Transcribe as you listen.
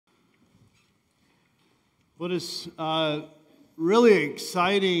What is really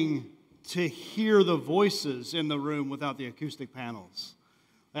exciting to hear the voices in the room without the acoustic panels.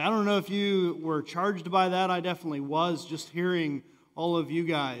 I don't know if you were charged by that. I definitely was, just hearing all of you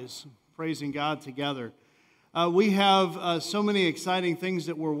guys praising God together. We have so many exciting things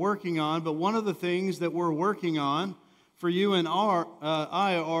that we're working on, but one of the things that we're working on for you and I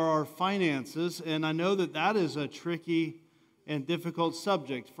are our finances, and I know that that is a tricky and difficult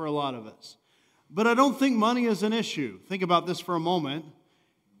subject for a lot of us. But I don't think money is an issue. Think about this for a moment.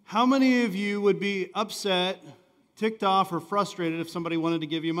 How many of you would be upset, ticked off, or frustrated if somebody wanted to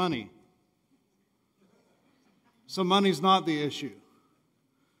give you money? So money's not the issue.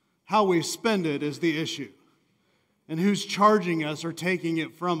 How we spend it is the issue. And who's charging us or taking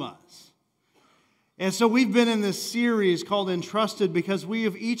it from us. And so we've been in this series called Entrusted because we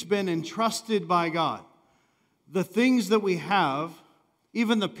have each been entrusted by God. The things that we have,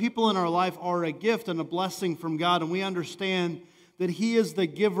 even the people in our life, are a gift and a blessing from God, and we understand that He is the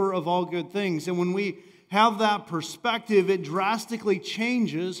giver of all good things. And when we have that perspective, it drastically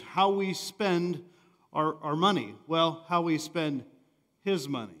changes how we spend our money. Well, how we spend His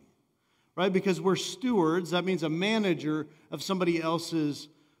money, right? Because we're stewards, that means a manager of somebody else's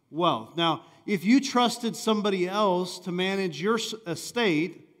wealth. Now, if you trusted somebody else to manage your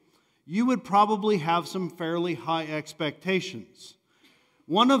estate, you would probably have some fairly high expectations.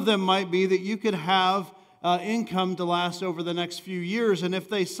 One of them might be that you could have income to last over the next few years, and if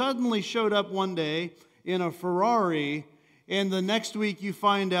they suddenly showed up one day in a Ferrari, and the next week you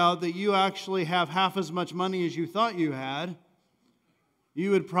find out that you actually have half as much money as you thought you had,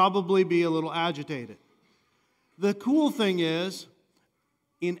 you would probably be a little agitated. The cool thing is,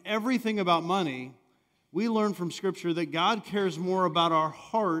 in everything about money, we learn from Scripture that God cares more about our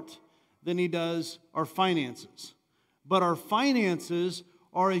heart than He does our finances. But our finances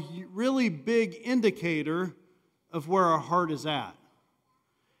are a really big indicator of where our heart is at.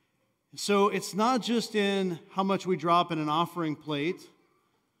 So it's not just in how much we drop in an offering plate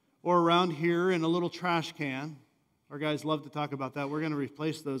or around here in a little trash can. Our guys love to talk about that. We're going to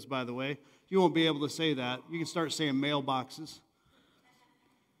replace those, by the way. You won't be able to say that. You can start saying mailboxes.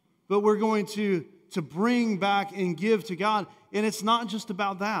 But we're going to bring back and give to God. And it's not just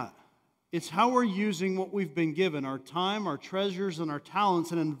about that. It's how we're using what we've been given, our time, our treasures, and our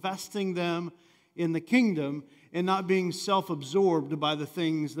talents, and investing them in the kingdom and not being self-absorbed by the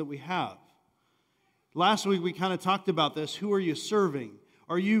things that we have. Last week, we kind of talked about this. Who are you serving?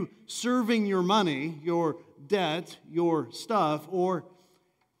 Are you serving your money, your debt, your stuff, or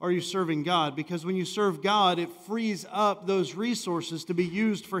are you serving God? Because when you serve God, it frees up those resources to be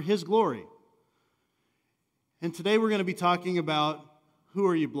used for His glory. And today we're going to be talking about who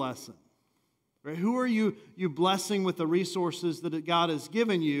are you blessing? Right? Who are you blessing with the resources that God has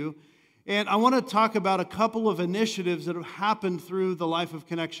given you? And I want to talk about a couple of initiatives that have happened through the Life of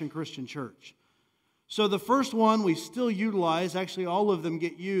Connection Christian Church. So the first one we still utilize, actually all of them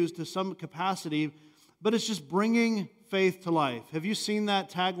get used to some capacity, but it's just bringing faith to life. Have you seen that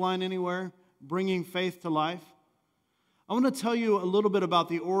tagline anywhere? Bringing faith to life? I want to tell you a little bit about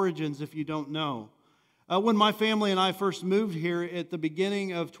the origins if you don't know. When my family and I first moved here at the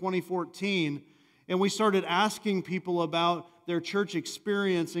beginning of 2014, and we started asking people about their church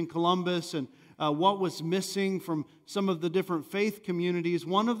experience in Columbus and what was missing from some of the different faith communities,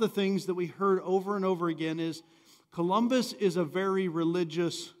 one of the things that we heard over and over again is Columbus is a very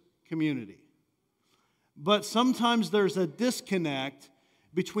religious community. But sometimes there's a disconnect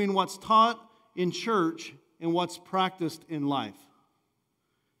between what's taught in church and what's practiced in life.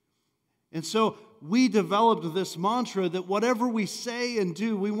 And so we developed this mantra that whatever we say and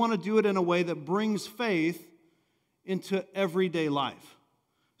do, we want to do it in a way that brings faith into everyday life.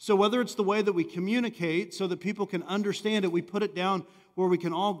 So whether it's the way that we communicate so that people can understand it, we put it down where we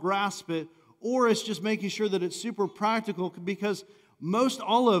can all grasp it, or it's just making sure that it's super practical, because most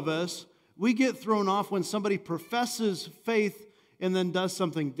all of us, we get thrown off when somebody professes faith and then does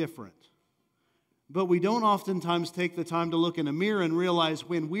something different. But we don't oftentimes take the time to look in a mirror and realize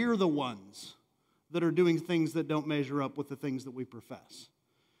when we're the ones that are doing things that don't measure up with the things that we profess.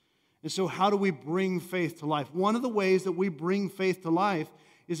 And so how do we bring faith to life? One of the ways that we bring faith to life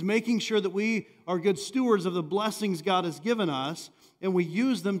is making sure that we are good stewards of the blessings God has given us, and we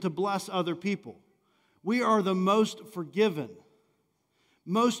use them to bless other people. We are the most forgiven,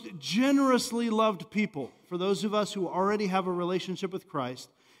 most generously loved people for those of us who already have a relationship with Christ,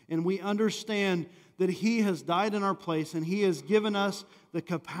 and we understand that He has died in our place and He has given us the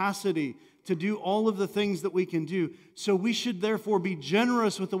capacity to do all of the things that we can do. So we should therefore be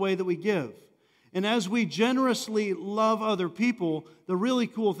generous with the way that we give. And as we generously love other people, the really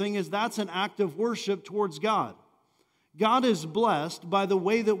cool thing is that's an act of worship towards God. God is blessed by the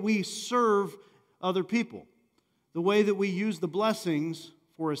way that we serve other people, the way that we use the blessings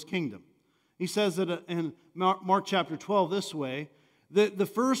for His kingdom. He says that in Mark chapter 12 this way, that the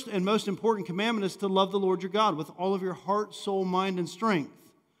first and most important commandment is to love the Lord your God with all of your heart, soul, mind, and strength.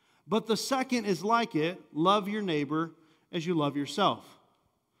 But the second is like it, love your neighbor as you love yourself.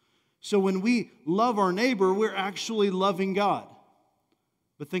 So when we love our neighbor, we're actually loving God.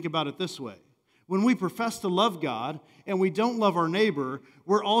 But think about it this way. When we profess to love God and we don't love our neighbor,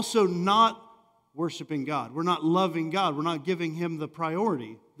 we're also not worshiping God. We're not loving God. We're not giving Him the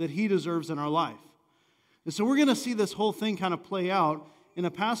priority that He deserves in our life. And so we're going to see this whole thing kind of play out in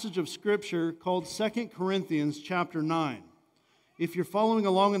a passage of Scripture called 2 Corinthians chapter 9. If you're following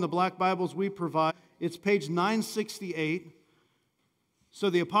along in the black Bibles we provide, it's page 968. So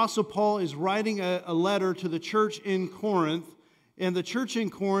the Apostle Paul is writing a letter to the church in Corinth, and the church in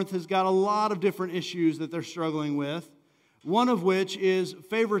Corinth has got a lot of different issues that they're struggling with, one of which is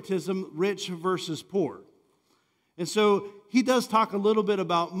favoritism, rich versus poor. And so he does talk a little bit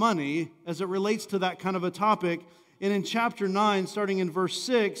about money as it relates to that kind of a topic. And in chapter 9, starting in verse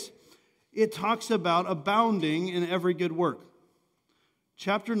 6, it talks about abounding in every good work.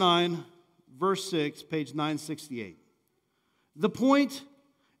 Chapter 9, verse 6, page 968. The point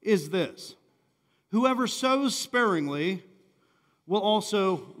is this: whoever sows sparingly will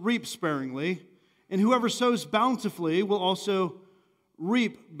also reap sparingly, and whoever sows bountifully will also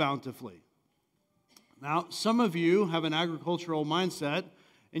reap bountifully. Now, some of you have an agricultural mindset,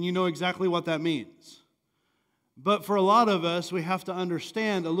 and you know exactly what that means. But for a lot of us, we have to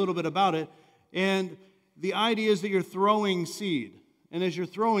understand a little bit about it, and the idea is that you're throwing seed. And as you're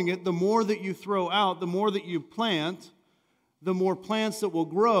throwing it, the more that you throw out, the more that you plant, the more plants that will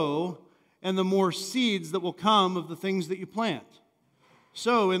grow, and the more seeds that will come of the things that you plant.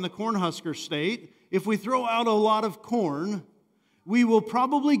 So in the Cornhusker state, if we throw out a lot of corn, we will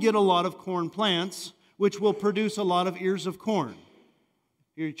probably get a lot of corn plants, which will produce a lot of ears of corn.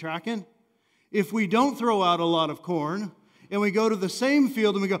 You're tracking? If we don't throw out a lot of corn, and we go to the same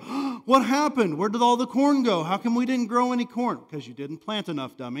field and we go, oh, what happened? Where did all the corn go? How come we didn't grow any corn? Because you didn't plant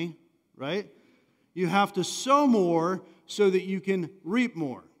enough, dummy, right? You have to sow more so that you can reap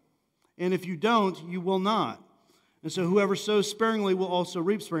more. And if you don't, you will not. And so whoever sows sparingly will also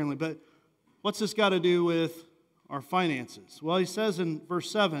reap sparingly. But what's this got to do with our finances? Well, he says in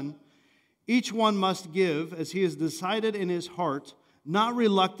verse 7, each one must give as he has decided in his heart, not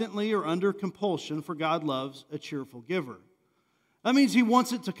reluctantly or under compulsion, for God loves a cheerful giver. That means He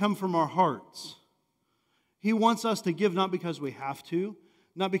wants it to come from our hearts. He wants us to give not because we have to,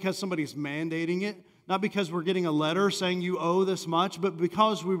 not because somebody's mandating it, not because we're getting a letter saying you owe this much, but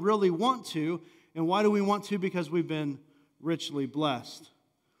because we really want to. And why do we want to? Because we've been richly blessed.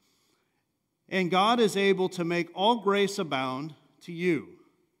 And God is able to make all grace abound to you,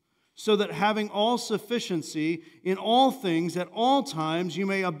 so that having all sufficiency in all things at all times, you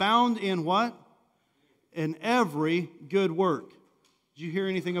may abound in what? In every good work. Did you hear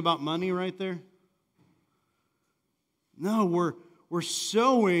anything about money right there? No, we're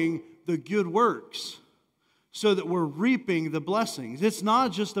sowing the good works so that we're reaping the blessings. It's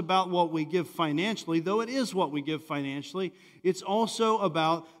not just about what we give financially, though it is what we give financially. It's also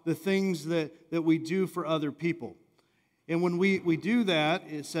about the things that we do for other people. And when we do that,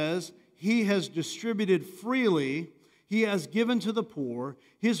 it says, He has distributed freely, He has given to the poor,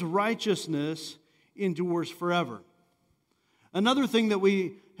 His righteousness endures forever. Another thing that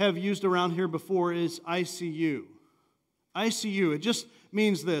we have used around here before is ICU. ICU, it just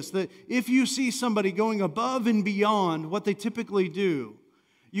means this, that if you see somebody going above and beyond what they typically do,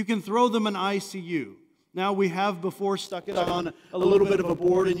 you can throw them an ICU. Now, we have before stuck it on a little bit of a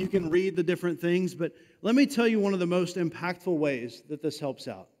board and you can read the different things, but let me tell you one of the most impactful ways that this helps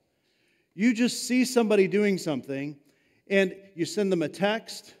out. You just see somebody doing something and you send them a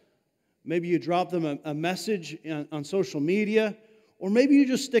text, maybe you drop them a message on social media, or maybe you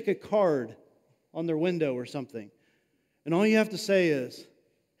just stick a card on their window or something. And all you have to say is,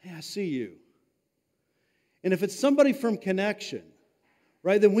 hey, I see you. And if it's somebody from Connection,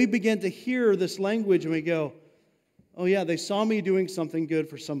 right, then we begin to hear this language and we go, oh yeah, they saw me doing something good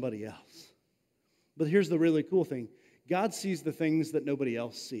for somebody else. But here's the really cool thing. God sees the things that nobody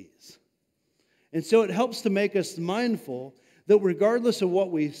else sees. And so it helps to make us mindful that regardless of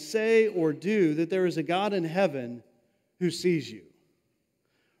what we say or do, that there is a God in heaven who sees you.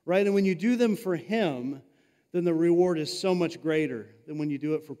 Right? And when you do them for Him, then the reward is so much greater than when you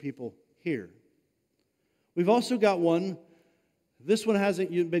do it for people here. We've also got one This one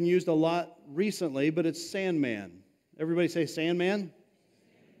hasn't been used a lot recently, but it's Sandman. Everybody say Sandman?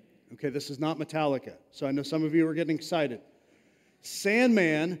 Okay, this is not Metallica, so I know some of you are getting excited.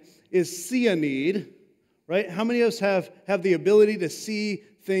 Sandman is cyanide, right? How many of us have the ability to see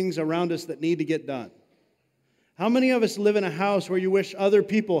things around us that need to get done? How many of us live in a house where you wish other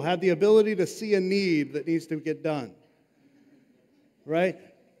people had the ability to see a need that needs to get done? Right?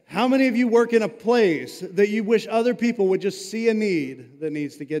 How many of you work in a place that you wish other people would just see a need that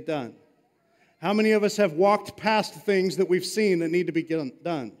needs to get done? How many of us have walked past things that we've seen that need to be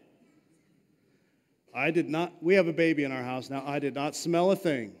done? I did not. We have a baby in our house now. I did not smell a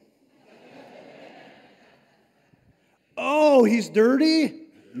thing. Oh, he's dirty?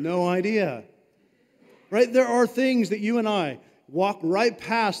 No idea. Right? There are things that you and I walk right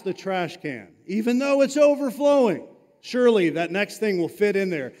past the trash can, even though it's overflowing. Surely that next thing will fit in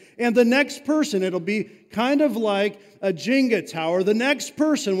there. And the next person, it'll be kind of like a Jenga tower. The next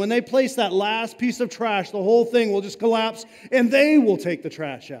person, when they place that last piece of trash, the whole thing will just collapse and they will take the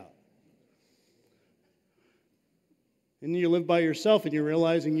trash out. And you live by yourself and you're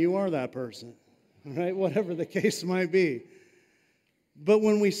realizing you are that person, right? Whatever the case might be. But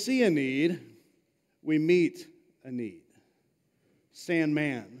when we see a need, we meet a need.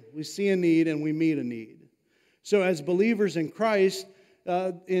 Sandman. We see a need and we meet a need. So as believers in Christ,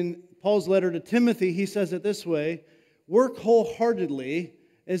 in Paul's letter to Timothy, he says it this way: work wholeheartedly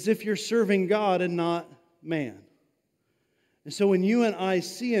as if you're serving God and not man. And so when you and I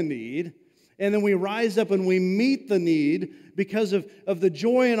see a need, and then we rise up and we meet the need because of the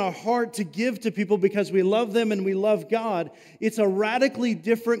joy in our heart to give to people because we love them and we love God, it's a radically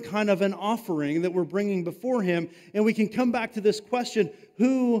different kind of an offering that we're bringing before Him. And we can come back to this question: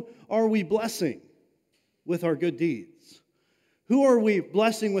 who are we blessing with our good deeds? Who are we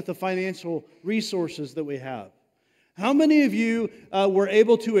blessing with the financial resources that we have? How many of you were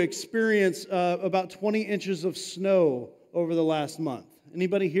able to experience about 20 inches of snow over the last month?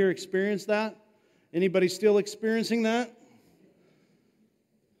 Anybody here experience that? Anybody still experiencing that?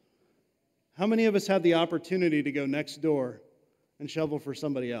 How many of us had the opportunity to go next door and shovel for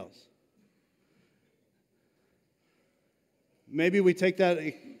somebody else? Maybe we take that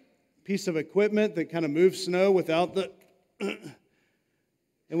piece of equipment that kind of moves snow without the...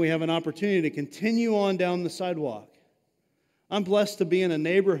 and we have an opportunity to continue on down the sidewalk. I'm blessed to be in a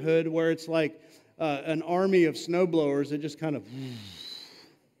neighborhood where it's like an army of snowblowers that just kind of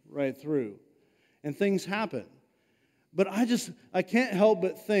right through. And things happen. But I can't help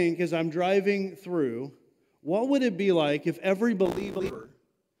but think as I'm driving through, what would it be like if every believer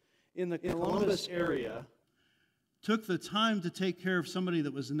in the Columbus area took the time to take care of somebody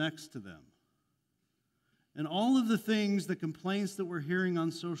that was next to them? And all of the things, the complaints that we're hearing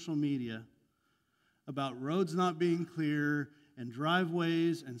on social media about roads not being clear and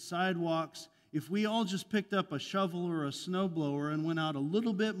driveways and sidewalks, if we all just picked up a shovel or a snowblower and went out a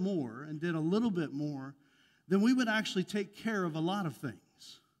little bit more and did a little bit more, then we would actually take care of a lot of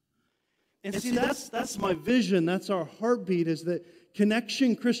things. And see, that's my vision, that's our heartbeat, is that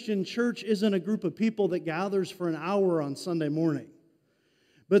Connection Christian Church isn't a group of people that gathers for an hour on Sunday morning,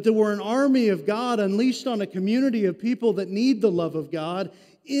 but that we're an army of God unleashed on a community of people that need the love of God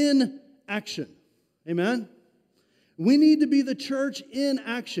in action. Amen? We need to be the church in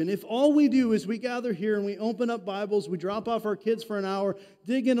action. If all we do is we gather here and we open up Bibles, we drop off our kids for an hour,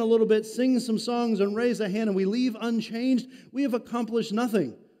 dig in a little bit, sing some songs, and raise a hand, and we leave unchanged, we have accomplished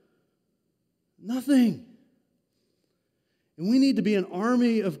nothing. Nothing. And we need to be an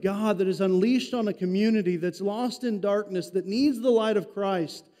army of God that is unleashed on a community that's lost in darkness, that needs the light of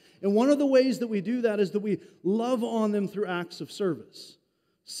Christ. And one of the ways that we do that is that we love on them through acts of service.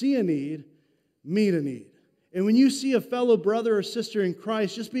 See a need, meet a need. And when you see a fellow brother or sister in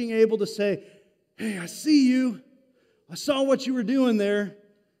Christ, just being able to say, hey, I see you. I saw what you were doing there.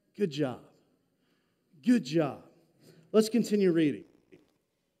 Good job. Good job. Let's continue reading.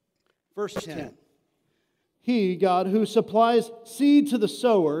 Verse 10. He, God, who supplies seed to the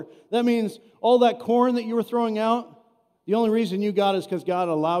sower, that means all that corn that you were throwing out, the only reason you got it is because God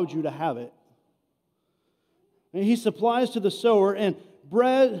allowed you to have it. And He supplies to the sower and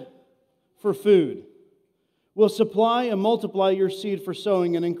bread for food. Will supply and multiply your seed for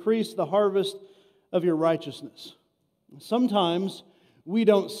sowing and increase the harvest of your righteousness. Sometimes we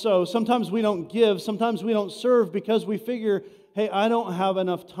don't sow, sometimes we don't give, sometimes we don't serve because we figure, hey, I don't have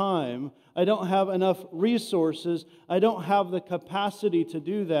enough time, I don't have enough resources, I don't have the capacity to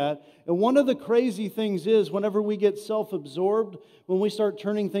do that. And one of the crazy things is whenever we get self-absorbed, when we start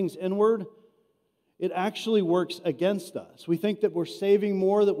turning things inward, it actually works against us. We think that we're saving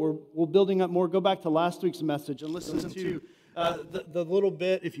more, that we're building up more. Go back to last week's message and listen to The little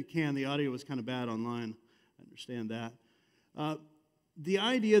bit, if you can, the audio was kind of bad online. I understand that. The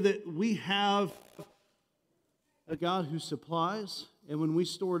idea that we have a God who supplies, and when we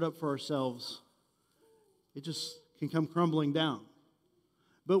store it up for ourselves, it just can come crumbling down.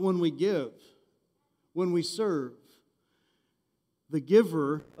 But when we give, when we serve, the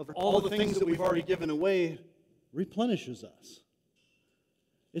giver of all the things that we've already given away replenishes us.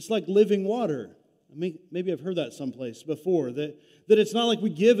 It's like living water. I mean, maybe I've heard that someplace before, that it's not like we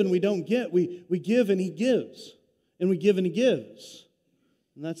give and we don't get. We give and He gives, and we give and He gives.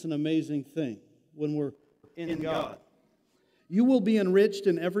 And that's an amazing thing when we're in God. You will be enriched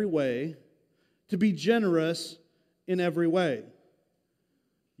in every way, to be generous in every way.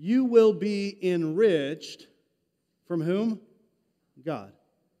 You will be enriched from whom? God.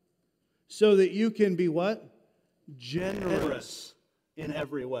 So that you can be what? Generous in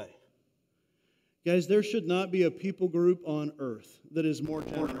every way. Guys, there should not be a people group on earth that is more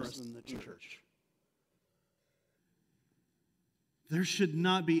generous than the church. There should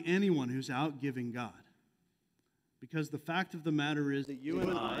not be anyone who's out giving God. Because the fact of the matter is that you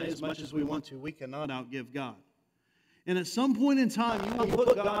and I, as much as we want to, we cannot outgive God. And at some point in time, you will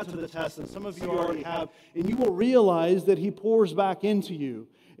put God to the test, and some of you already have, and you will realize that He pours back into you.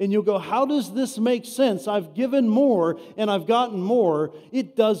 And you'll go, how does this make sense? I've given more, and I've gotten more.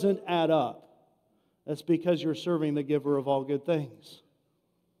 It doesn't add up. That's because you're serving the giver of all good things.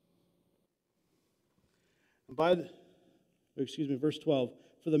 Verse 12.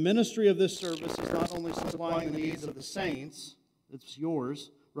 For the ministry of this service is not only supplying the needs of the saints, it's yours,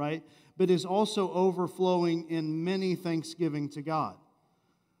 right? But is also overflowing in many thanksgiving to God.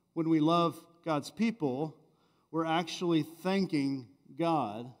 When we love God's people, we're actually thanking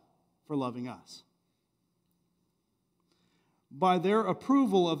God for loving us. By their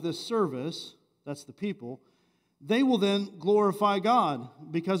approval of this service, that's the people, they will then glorify God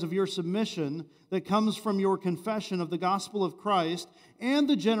because of your submission that comes from your confession of the gospel of Christ and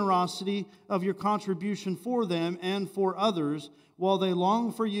the generosity of your contribution for them and for others, while they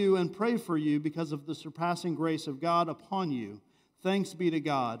long for you and pray for you because of the surpassing grace of God upon you. Thanks be to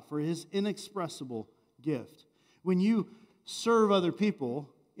God for His inexpressible gift. When you serve other people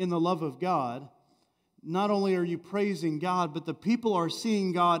in the love of God, not only are you praising God, but the people are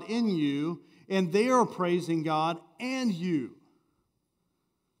seeing God in you, and they are praising God and you.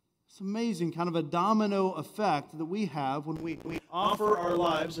 It's amazing, kind of a domino effect that we have when we offer our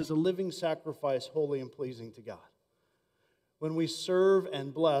lives as a living sacrifice, holy and pleasing to God. When we serve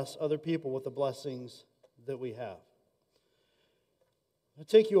and bless other people with the blessings that we have. I'll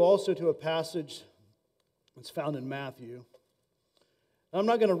take you also to a passage that's found in Matthew. I'm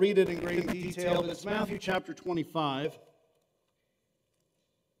not going to read it in great detail, but it's Matthew chapter 25.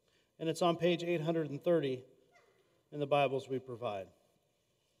 And it's on page 830 in the Bibles we provide.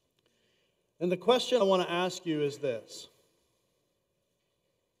 And the question I want to ask you is this.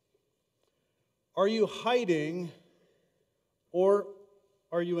 Are you hiding or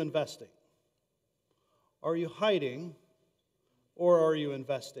are you investing? Are you hiding or are you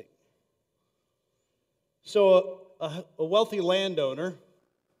investing? So a wealthy landowner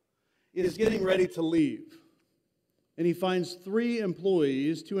is getting ready to leave. And he finds 3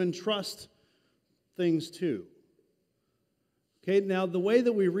 employees to entrust things to. Okay, now the way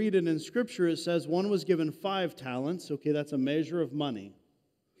that we read it in Scripture, it says one was given 5 talents. Okay, that's a measure of money.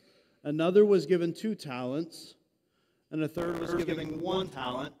 Another was given 2 talents. And a third was given 1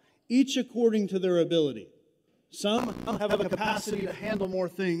 talent, each according to their ability. Some have a capacity to handle more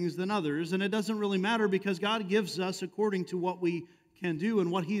things than others, and it doesn't really matter because God gives us according to what we can do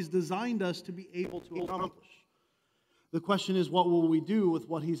and what He's designed us to be able to accomplish. The question is, what will we do with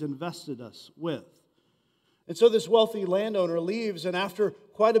what He's invested us with? And so this wealthy landowner leaves, and after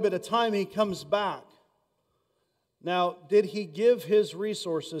quite a bit of time, he comes back. Now, did he give his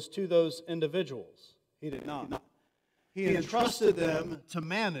resources to those individuals? He did not. He entrusted them to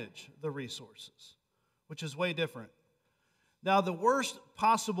manage the resources, which is way different. Now, the worst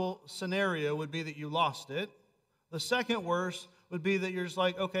possible scenario would be that you lost it. The second worst would be that you're just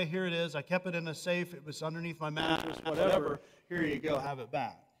like, okay, here it is. I kept it in a safe. It was underneath my mattress, whatever. Here you go, have it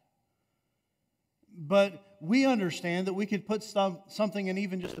back. But we understand that we could put something in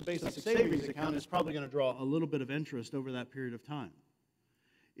even just a basic savings account. It's probably going to draw a little bit of interest over that period of time.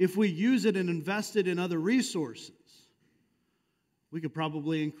 If we use it and invest it in other resources, we could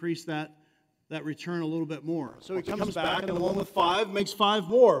probably increase that return a little bit more. So he comes back, and the one with 5 makes 5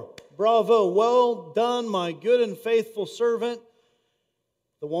 more. Bravo, well done, my good and faithful servant.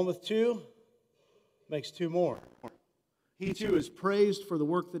 The one with 2 makes 2 more. he too is praised for the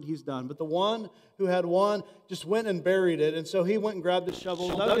work that he's done. But the one who had one just went and buried it. And so he went and grabbed the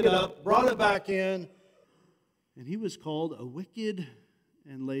shovel, dug it up, brought it back in. And he was called a wicked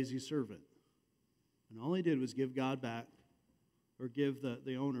and lazy servant. And all he did was give God back, or give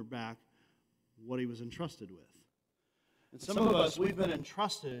the owner back what he was entrusted with. And some of us, we've been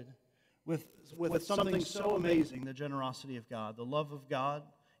entrusted with something so amazing, the generosity of God, the love of God.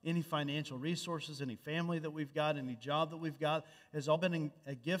 Any financial resources, any family that we've got, any job that we've got, has all been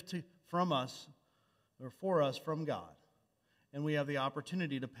a gift from us, or for us from God. And we have the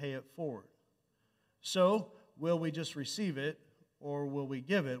opportunity to pay it forward. So, will we just receive it, or will we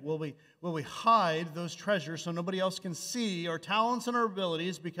give it? Will we hide those treasures so nobody else can see our talents and our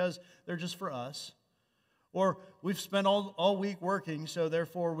abilities because they're just for us? Or we've spent all week working, so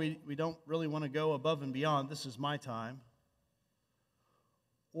therefore we don't really want to go above and beyond. This is my time.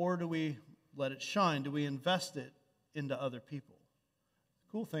 Or do we let it shine? Do we invest it into other people?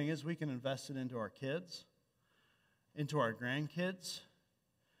 The cool thing is we can invest it into our kids, into our grandkids,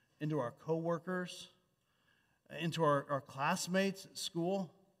 into our coworkers, into our classmates at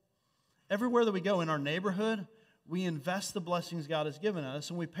school. Everywhere that we go in our neighborhood, we invest the blessings God has given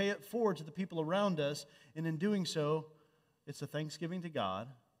us, and we pay it forward to the people around us. And in doing so, it's a thanksgiving to God,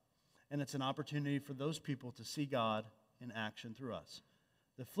 and it's an opportunity for those people to see God in action through us.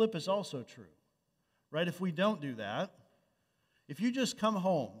 The flip is also true, right? If we don't do that, if you just come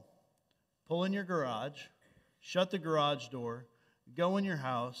home, pull in your garage, shut the garage door, go in your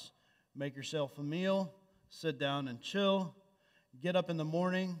house, make yourself a meal, sit down and chill, get up in the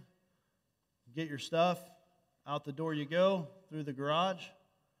morning, get your stuff, out the door you go, through the garage,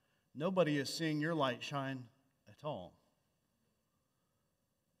 nobody is seeing your light shine at all.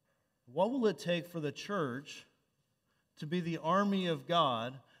 What will it take for the church to be the army of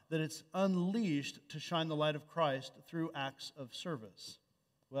God that it's unleashed to shine the light of Christ through acts of service?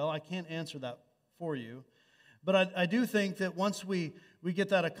 Well, I can't answer that for you, but I do think that once we get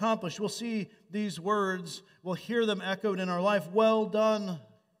that accomplished, we'll see these words, we'll hear them echoed in our life. Well done,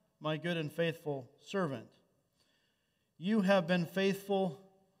 my good and faithful servant. You have been faithful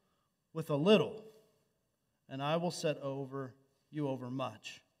with a little, and I will set you over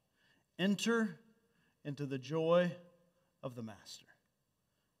much. Enter into the joy of the Master.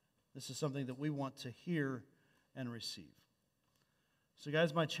 This is something that we want to hear and receive. So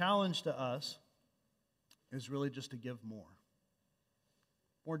guys, my challenge to us is really just to give more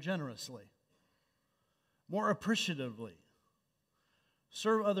generously, more appreciatively.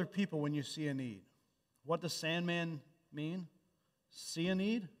 Serve other people when you see a need. What does Sandman mean? See a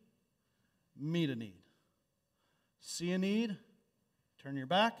need, meet a need. See a need, turn your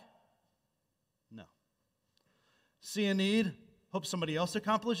back? No. See a need, hope somebody else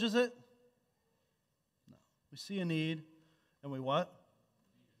accomplishes it? No. We see a need, and we what?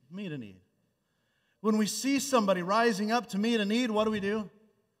 Meet a need. When we see somebody rising up to meet a need, what do?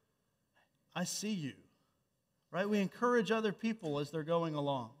 I see you. Right? We encourage other people as they're going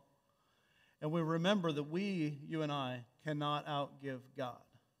along. And we remember that you and I, cannot outgive God.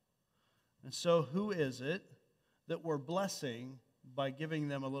 And so who is it that we're blessing by giving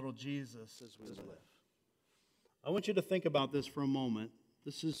them a little Jesus as we live? I want you to think about this for a moment.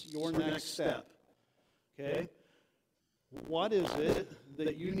 This is your next step. Okay? What is it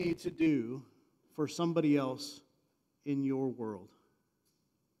that you need to do for somebody else in your world?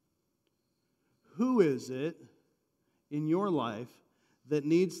 Who is it in your life that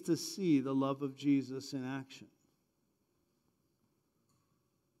needs to see the love of Jesus in action?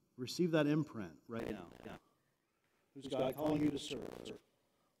 Receive that imprint right now. Yeah. Who's God calling you to serve?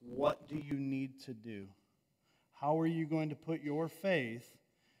 What do you need to do? How are you going to put your faith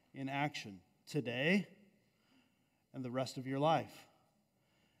in action today and the rest of your life?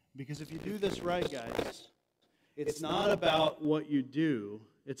 Because if you do this right, guys, it's not about what you do,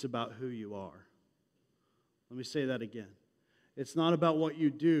 it's about who you are. Let me say that again. It's not about what you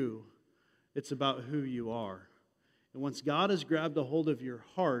do, it's about who you are. And once God has grabbed a hold of your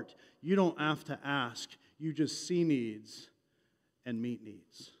heart, you don't have to ask. You just see needs and meet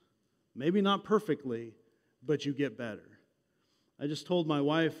needs. Maybe not perfectly, but you get better. I just told my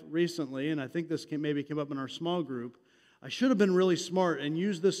wife recently, and I think this maybe came up in our small group, I should have been really smart and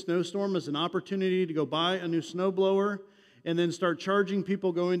used this snowstorm as an opportunity to go buy a new snowblower and then start charging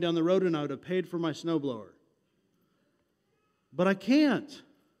people going down the road, and I would have paid for my snowblower. But I can't.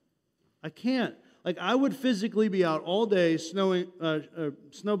 Like, I would physically be out all day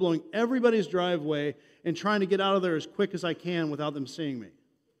snowblowing everybody's driveway and trying to get out of there as quick as I can without them seeing me.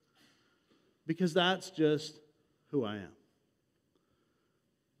 Because that's just who I am.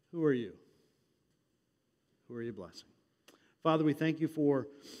 Who are you? Who are you blessing? Father, we thank you for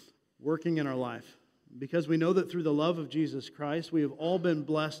working in our life, because we know that through the love of Jesus Christ, we have all been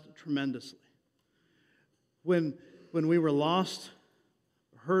blessed tremendously. When we were lost,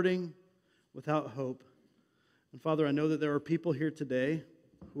 hurting, without hope. And Father, I know that there are people here today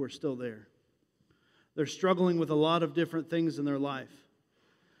who are still there. They're struggling with a lot of different things in their life.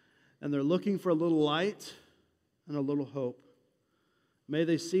 And they're looking for a little light and a little hope. May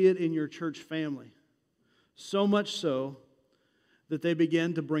they see it in your church family. So much so that they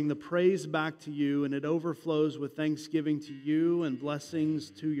begin to bring the praise back to you, and it overflows with thanksgiving to you and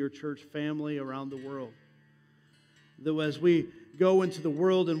blessings to your church family around the world. That as we go into the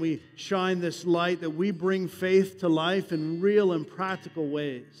world and we shine this light, that we bring faith to life in real and practical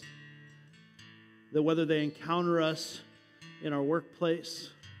ways. That whether they encounter us in our workplace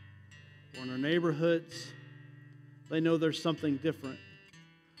or in our neighborhoods, they know there's something different.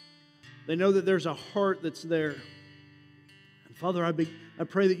 They know that there's a heart that's there. And Father, I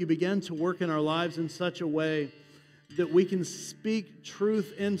pray that you begin to work in our lives in such a way that we can speak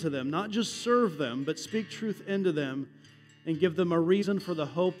truth into them, not just serve them, but speak truth into them and give them a reason for the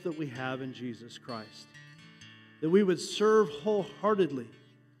hope that we have in Jesus Christ. That we would serve wholeheartedly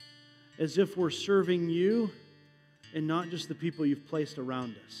as if we're serving you and not just the people you've placed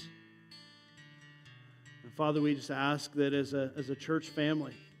around us. And Father, we just ask that as a church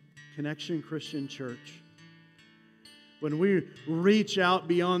family, Connection Christian Church, when we reach out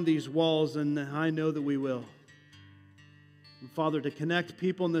beyond these walls, and I know that we will, and Father, to connect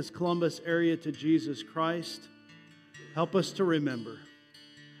people in this Columbus area to Jesus Christ, help us to remember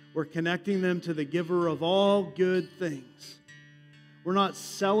we're connecting them to the giver of all good things. We're not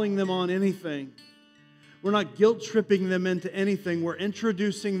selling them on anything. We're not guilt-tripping them into anything. We're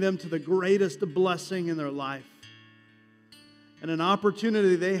introducing them to the greatest blessing in their life and an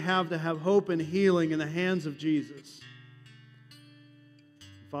opportunity they have to have hope and healing in the hands of Jesus.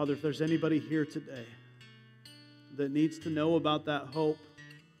 Father, if there's anybody here today that needs to know about that hope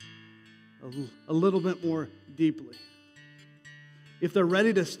a little bit more deeply, if they're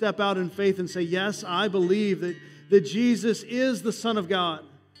ready to step out in faith and say, yes, I believe that Jesus is the Son of God,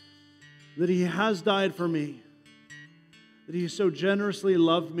 that He has died for me, that He so generously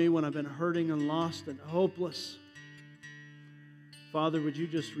loved me when I've been hurting and lost and hopeless. Father, would you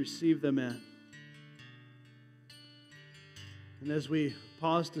just receive them in? And as we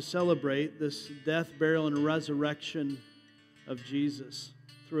pause to celebrate this death, burial, and resurrection of Jesus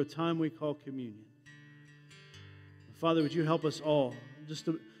through a time we call communion, Father, would you help us all just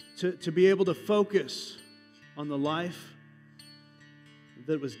to be able to focus on the life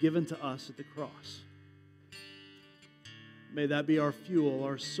that was given to us at the cross. May that be our fuel,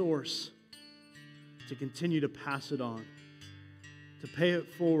 our source, to continue to pass it on, to pay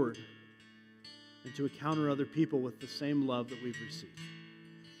it forward, and to encounter other people with the same love that we've received.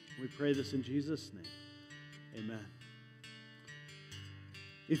 We pray this in Jesus' name. Amen.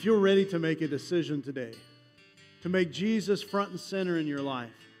 If you're ready to make a decision today, to make Jesus front and center in your life,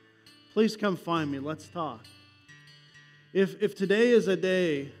 please come find me. Let's talk. If today is a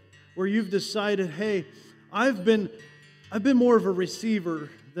day where you've decided, hey, I've been more of a receiver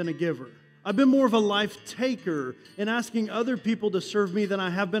than a giver. I've been more of a life taker in asking other people to serve me than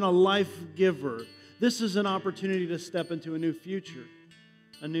I have been a life giver. This is an opportunity to step into a new future,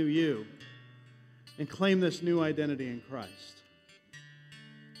 a new you, and claim this new identity in Christ.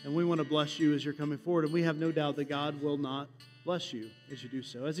 And we want to bless you as you're coming forward. And we have no doubt that God will not bless you as you do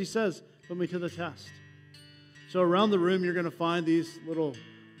so. As He says, put me to the test. So around the room, you're going to find these little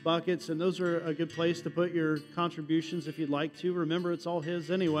buckets. And those are a good place to put your contributions if you'd like to. Remember, it's all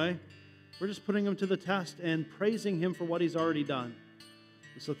His anyway. We're just putting Him to the test and praising Him for what He's already done.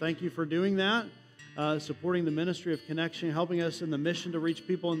 So thank you for doing that. Supporting the ministry of Connection, helping us in the mission to reach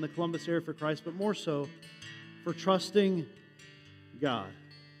people in the Columbus area for Christ, but more so for trusting God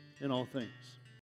in all things.